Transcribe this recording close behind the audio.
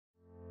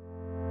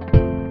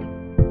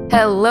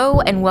Hello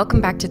and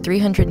welcome back to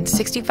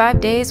 365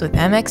 Days with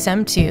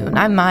mxmtoon.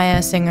 I'm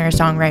Maia, singer,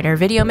 songwriter,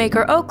 video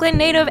maker, Oakland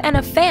native, and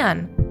a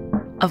fan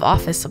of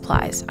office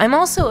supplies. I'm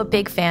also a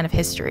big fan of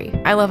history.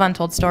 I love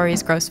untold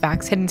stories, gross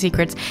facts, hidden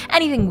secrets,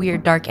 anything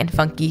weird, dark, and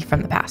funky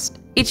from the past.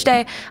 Each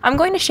day, I'm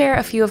going to share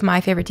a few of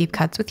my favorite deep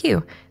cuts with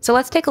you. So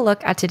let's take a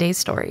look at today's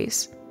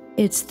stories.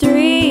 It's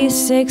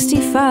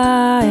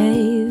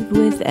 365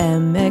 with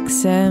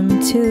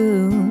mxmtoon.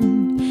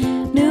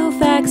 New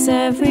facts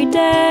every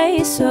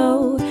day,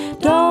 so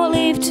don't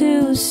leave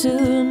too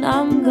soon.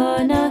 I'm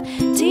gonna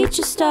teach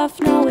you stuff,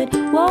 no it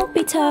won't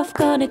be tough.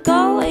 Gonna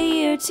go a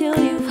year till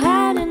you've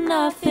had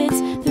enough. It's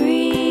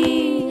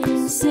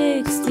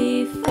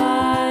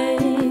 365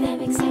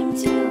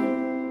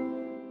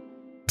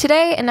 mxmtoon.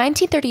 Today, in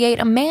 1938,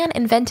 a man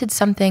invented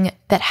something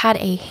that had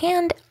a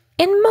hand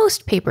in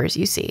most papers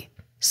you see.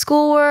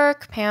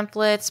 Schoolwork,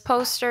 pamphlets,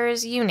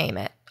 posters, you name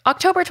it.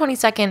 October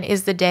 22nd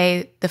is the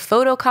day the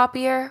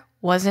photocopier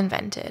was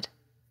invented.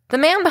 The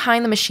man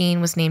behind the machine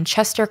was named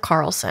Chester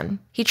Carlson.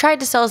 He tried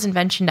to sell his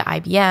invention to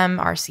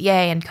IBM,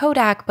 RCA, and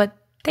Kodak, but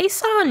they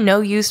saw no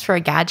use for a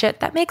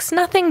gadget that makes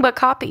nothing but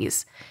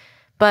copies.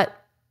 But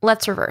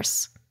let's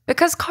reverse,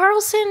 because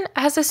Carlson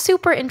has a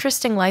super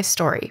interesting life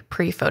story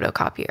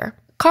pre-photocopier.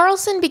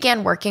 Carlson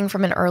began working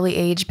from an early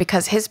age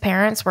because his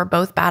parents were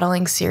both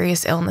battling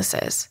serious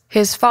illnesses.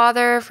 His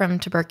father from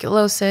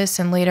tuberculosis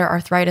and later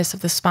arthritis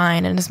of the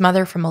spine, and his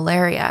mother from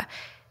malaria.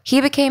 He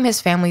became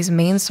his family's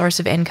main source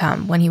of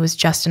income when he was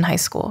just in high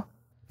school.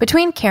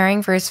 Between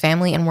caring for his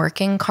family and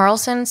working,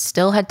 Carlson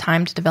still had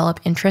time to develop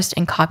interest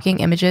in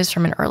copying images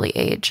from an early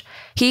age.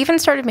 He even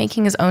started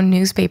making his own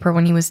newspaper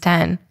when he was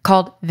 10,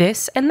 called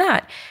This and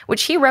That,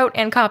 which he wrote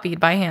and copied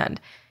by hand.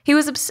 He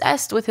was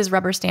obsessed with his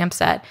rubber stamp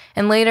set,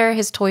 and later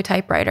his toy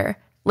typewriter.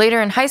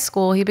 Later in high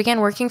school, he began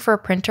working for a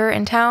printer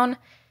in town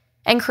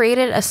and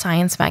created a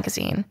science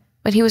magazine.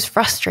 But he was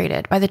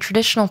frustrated by the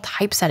traditional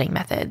typesetting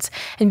methods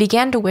and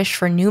began to wish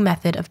for a new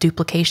method of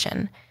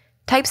duplication.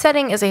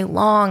 Typesetting is a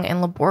long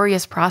and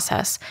laborious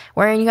process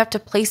wherein you have to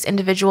place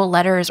individual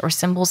letters or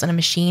symbols in a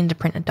machine to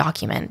print a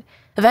document.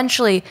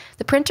 Eventually,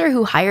 the printer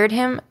who hired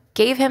him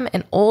gave him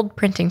an old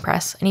printing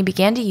press, and he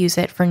began to use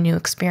it for new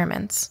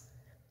experiments.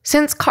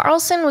 Since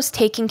Carlson was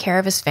taking care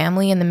of his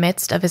family in the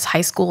midst of his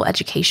high school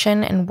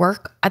education and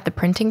work at the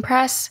printing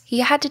press,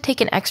 he had to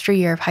take an extra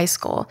year of high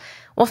school.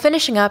 While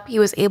finishing up, he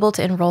was able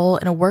to enroll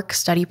in a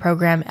work-study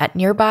program at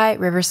nearby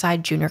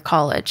Riverside Junior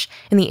College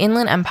in the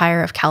Inland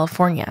Empire of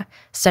California,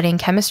 studying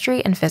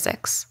chemistry and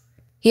physics.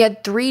 He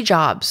had 3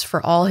 jobs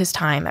for all his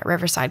time at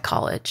Riverside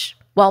College,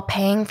 while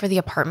paying for the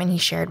apartment he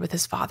shared with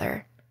his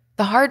father.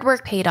 The hard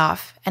work paid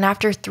off, and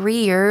after 3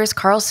 years,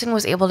 Carlson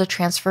was able to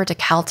transfer to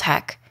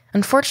Caltech.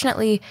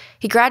 Unfortunately,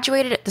 he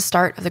graduated at the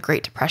start of the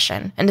Great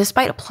Depression, and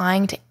despite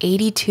applying to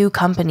 82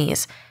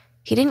 companies,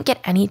 he didn't get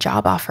any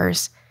job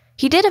offers.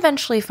 He did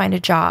eventually find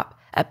a job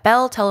at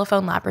Bell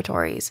Telephone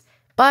Laboratories,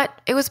 but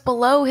it was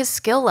below his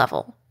skill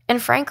level,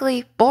 and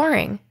frankly,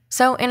 boring.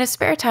 So in his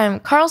spare time,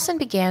 Carlson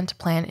began to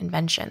plan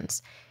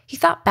inventions. He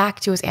thought back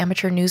to his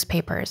amateur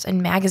newspapers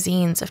and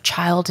magazines of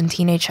child and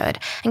teenagehood,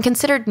 and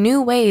considered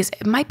new ways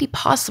it might be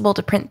possible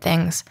to print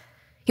things.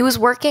 He was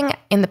working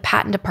in the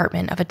patent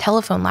department of a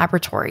telephone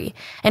laboratory,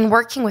 and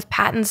working with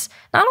patents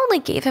not only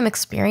gave him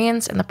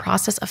experience in the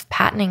process of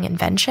patenting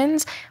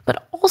inventions,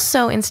 but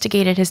also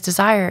instigated his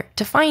desire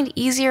to find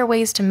easier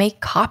ways to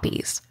make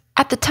copies.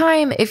 At the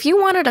time, if you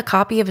wanted a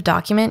copy of a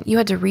document, you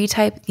had to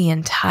retype the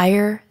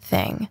entire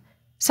thing.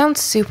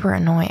 Sounds super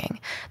annoying.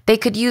 They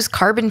could use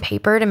carbon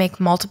paper to make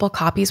multiple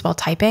copies while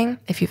typing.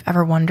 If you've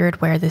ever wondered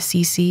where the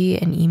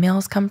CC in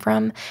emails come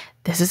from,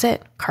 this is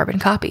it, carbon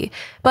copy.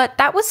 But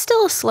that was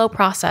still a slow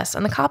process,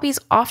 and the copies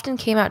often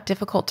came out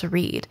difficult to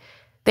read.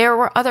 There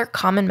were other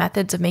common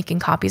methods of making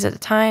copies at the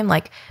time,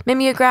 like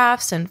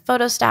mimeographs and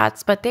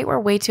photostats, but they were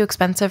way too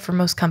expensive for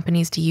most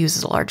companies to use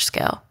at a large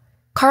scale.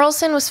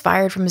 Carlson was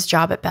fired from his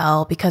job at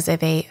Bell because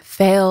of a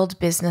failed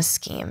business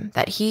scheme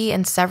that he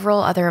and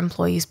several other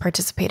employees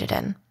participated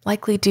in,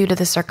 likely due to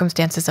the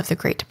circumstances of the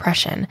Great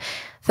Depression.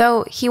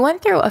 Though he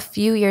went through a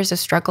few years of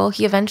struggle,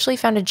 he eventually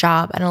found a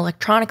job at an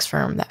electronics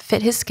firm that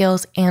fit his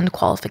skills and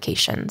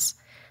qualifications.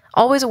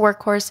 Always a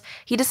workhorse,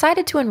 he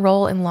decided to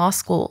enroll in law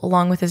school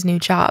along with his new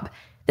job.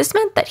 This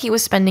meant that he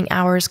was spending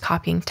hours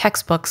copying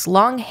textbooks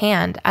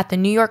longhand at the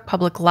New York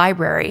Public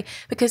Library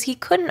because he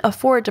couldn't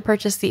afford to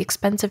purchase the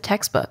expensive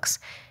textbooks.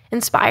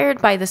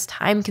 Inspired by this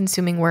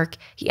time-consuming work,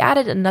 he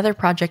added another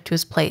project to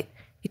his plate,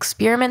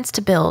 experiments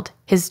to build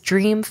his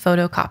dream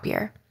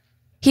photocopier.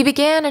 He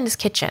began in his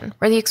kitchen,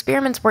 where the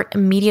experiments weren't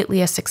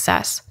immediately a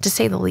success, to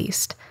say the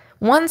least.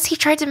 Once he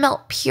tried to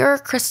melt pure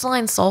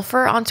crystalline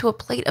sulfur onto a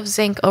plate of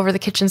zinc over the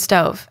kitchen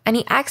stove, and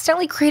he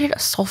accidentally created a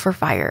sulfur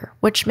fire,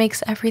 which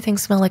makes everything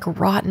smell like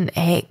rotten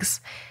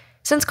eggs.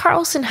 Since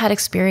Carlson had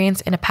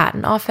experience in a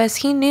patent office,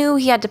 he knew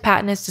he had to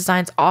patent his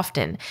designs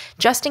often,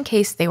 just in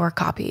case they were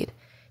copied.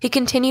 He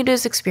continued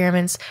his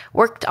experiments,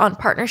 worked on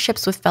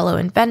partnerships with fellow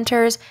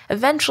inventors,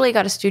 eventually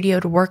got a studio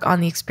to work on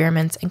the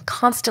experiments, and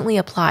constantly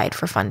applied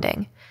for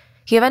funding.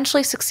 He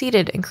eventually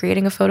succeeded in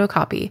creating a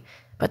photocopy,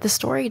 but the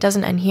story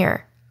doesn't end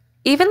here.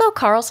 Even though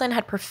Carlson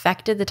had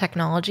perfected the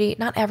technology,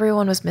 not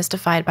everyone was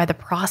mystified by the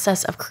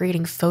process of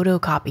creating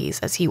photocopies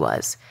as he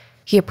was.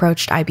 He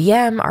approached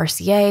IBM,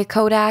 RCA,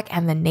 Kodak,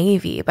 and the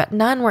Navy, but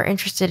none were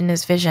interested in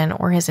his vision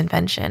or his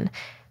invention.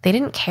 They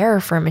didn't care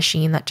for a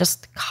machine that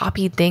just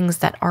copied things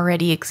that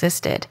already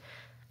existed.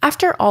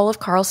 After all of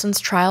Carlson's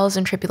trials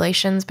and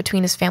tribulations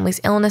between his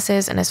family's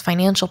illnesses and his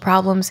financial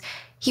problems,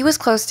 he was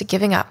close to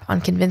giving up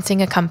on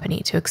convincing a company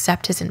to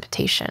accept his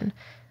invitation.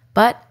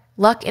 But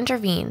luck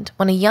intervened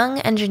when a young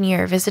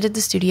engineer visited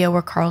the studio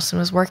where Carlson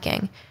was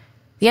working.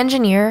 The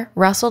engineer,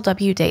 Russell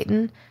W.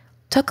 Dayton,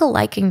 took a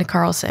liking to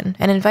Carlson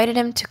and invited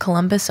him to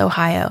Columbus,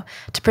 Ohio,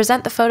 to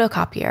present the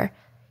photocopier.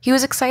 He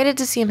was excited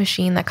to see a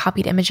machine that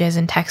copied images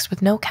and text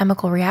with no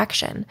chemical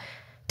reaction.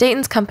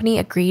 Dayton's company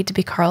agreed to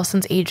be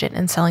Carlson's agent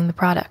in selling the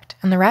product,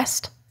 and the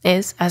rest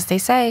is, as they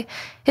say,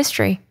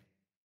 history.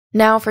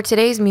 Now for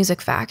today's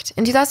music fact.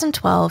 In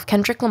 2012,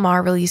 Kendrick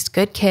Lamar released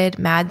Good Kid,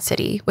 M.A.A.D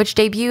City, which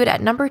debuted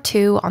at number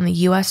 2 on the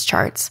US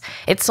charts.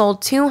 It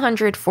sold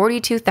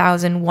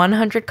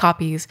 242,100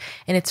 copies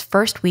in its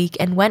first week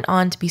and went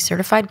on to be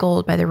certified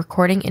gold by the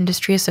Recording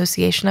Industry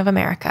Association of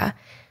America.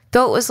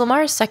 Though it was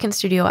Lamar's second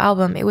studio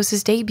album, it was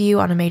his debut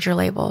on a major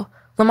label.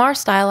 Lamar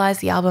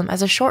stylized the album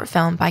as a short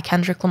film by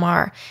Kendrick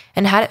Lamar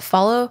and had it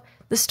follow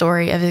the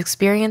story of his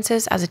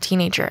experiences as a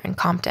teenager in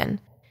Compton.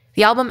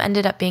 The album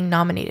ended up being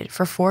nominated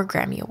for 4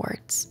 Grammy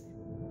Awards.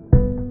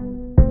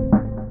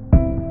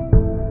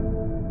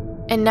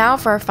 And now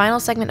for our final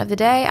segment of the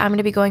day, I'm going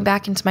to be going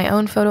back into my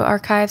own photo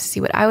archives to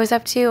see what I was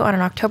up to on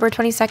an October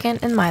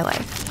 22nd in my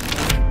life.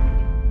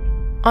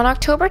 On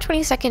October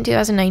 22nd,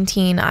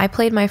 2019, I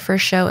played my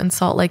first show in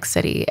Salt Lake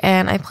City,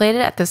 and I played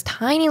it at this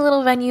tiny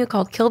little venue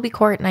called Kilby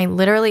Court, and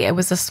it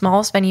was the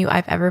smallest venue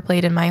I've ever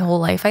played in my whole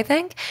life, I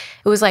think.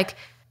 It was like,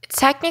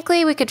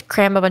 technically we could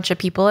cram a bunch of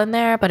people in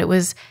there, but it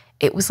was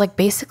like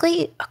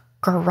basically a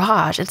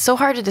garage. It's so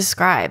hard to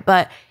describe,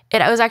 but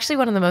it was actually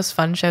one of the most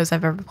fun shows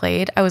I've ever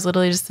played. I was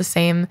literally just the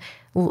same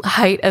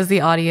height as the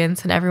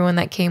audience, and everyone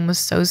that came was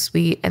so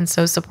sweet and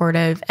so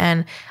supportive.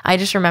 And I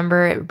just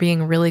remember it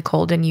being really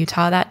cold in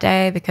Utah that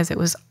day because it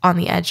was on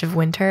the edge of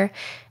winter,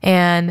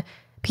 and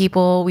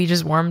we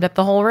just warmed up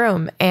the whole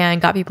room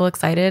and got people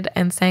excited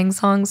and sang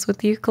songs with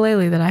the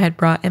ukulele that I had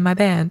brought in my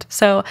band.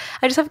 So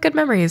I just have good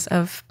memories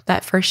of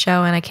that first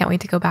show, and I can't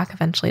wait to go back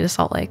eventually to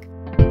Salt Lake.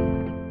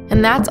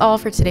 And that's all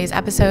for today's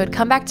episode.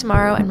 Come back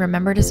tomorrow and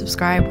remember to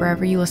subscribe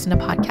wherever you listen to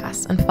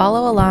podcasts and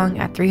follow along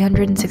at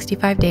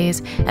 365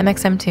 Days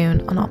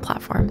mxmtoon on all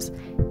platforms.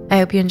 I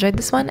hope you enjoyed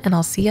this one, and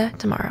I'll see you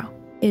tomorrow.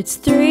 It's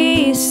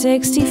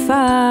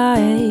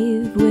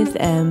 365 with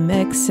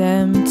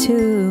mxmtoon.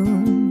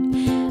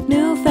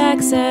 New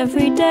facts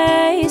every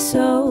day,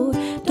 so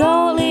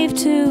don't leave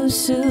too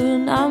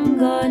soon. I'm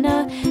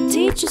gonna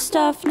teach you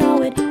stuff,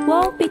 no it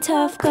won't be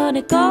tough.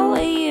 Gonna go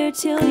a year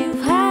till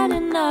you've had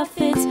enough.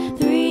 It's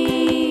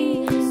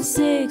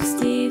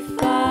 360